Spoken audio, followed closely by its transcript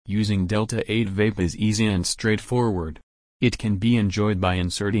Using Delta 8 Vape is easy and straightforward. It can be enjoyed by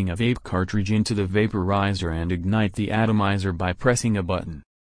inserting a vape cartridge into the vaporizer and ignite the atomizer by pressing a button.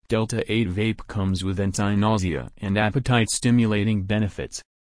 Delta 8 Vape comes with anti-nausea and appetite-stimulating benefits.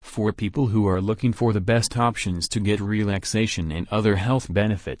 For people who are looking for the best options to get relaxation and other health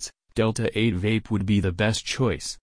benefits, Delta 8 Vape would be the best choice.